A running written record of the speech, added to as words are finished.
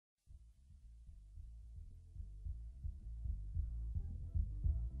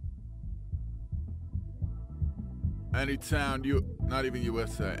Any town, not even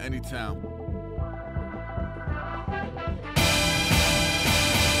USA, any town.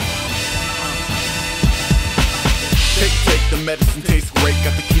 Take the medicine, tastes great.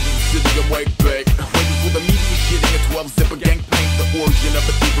 Got the key to the city, awake, bake. Waiting for the media shitting a 12-zipper gang paint. The origin of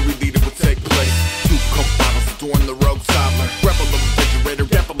a thievery leader will take place. 2 coke bottles adoring the rogue toddler. Rebel of refrigerator,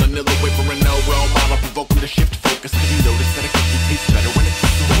 devil vanilla wafer and no role model. Provoke him to shift focus, cause he noticed that a cookie tastes better when it's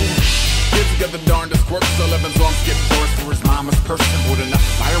sold. Kids got the darndest quirks, so 11's arms get doors for his mama's person. With enough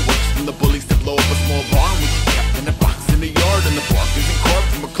fireworks from the bullies to blow up a small barn, which is kept in a box in the yard. And the bark isn't carved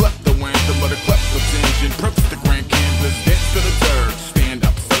from a klepto anthem, but a klepto's engine purpose the grand canvas. Dance to the dirt, stand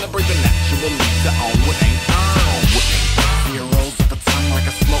up, celebrate the natural need to own what ain't earned. Fear rolls up a tongue like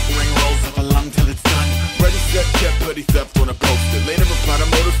a smoke ring rolls up a lung till it's done. Ready, set, kept petty theft on a post-it. Later apply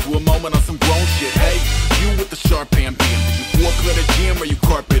the motives to a moment on some grown shit. Hey, you with the sharp hand beam, did you foreplay the gym or you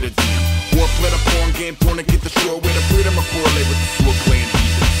carpet a DM? Warplay the porn game, porn to get the shore way to freedom or correlate with the sword playing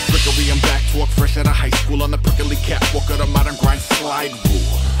heathen. Trickery, I'm back, talk fresh out of high school on the prickly catwalk of the modern grind slide rule.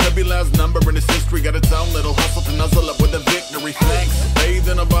 Every last number in this history got its own little hustle to nuzzle up with a victory. Thanks,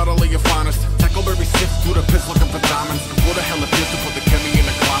 bathe in a bottle of your finest. Tackleberry sift through the piss looking for diamonds. Before the hell appears to put the chemie in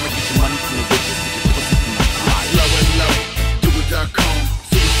the climate. Get your money from the riches, get your pussy from the climate. Slow and low, do it.com.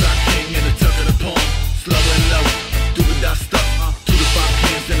 Suicide king in the tuck of the palm. Slow and low, do it.stuff. 2 to 5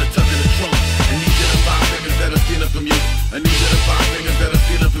 cans in the tuck of the trunk. And these are the 5 fingers that are stealing from you. And these are the 5 fingers that are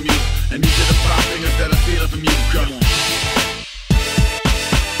stealing from you. And these are the 5 fingers that are stealing from you. Come on.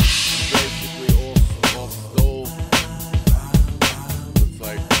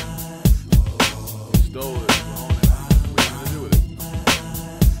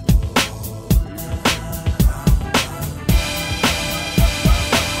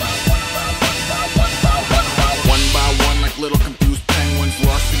 Little confused penguins,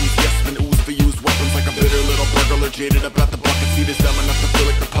 larcenies, yes, been oozed for used weapons like a bitter little burglar, jaded about the bucket seat is dumb enough to feel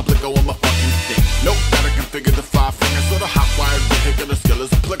like the public owe him a fucking thing. Nope, gotta configure the 5 fingers so the hot-wired vehicular skill is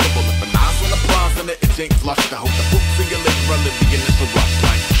applicable. If an eye's on the prize and the itch ain't flushed, I hope the boots in your liver are living in initial rush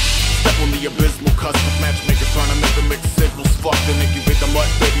like step on the abysmal cusp of matchmaker trying to make the mixed signals fucked and incubate the mud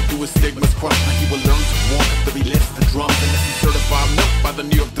baby through his stigmas crushed. Now he will learn to walk after he lifts the drums and this is certified milk by the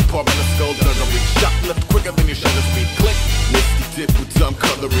New York Department of Skullduggery. Shoplift quicker than your shutter speed. Click. Misty dip with some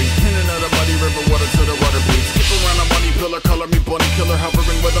coloring. In and out of muddy river water till the water bleeds. Skip around a money pillar, color me bunny killer,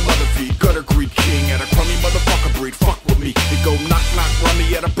 hovering where the mother feet. Gutter greed king at a crummy motherfucker breed. Fuck with me, they go knock knock, run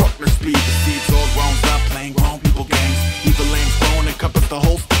me at a Bruckner speed. The seeds all grown, stop playing grown people games. Evil lames thrown encompass the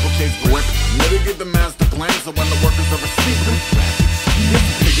whole steeplechase grip. Mitigate the master plan so when the workers are asleep. This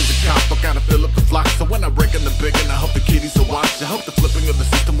pig is a cop, I gotta fill up the flock. So when I break in the big and I hope the kiddies will watch. I hope the flipping of the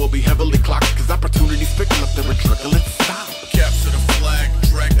system will be heavily clocked, cause opportunities fickle up there and trickle it stop.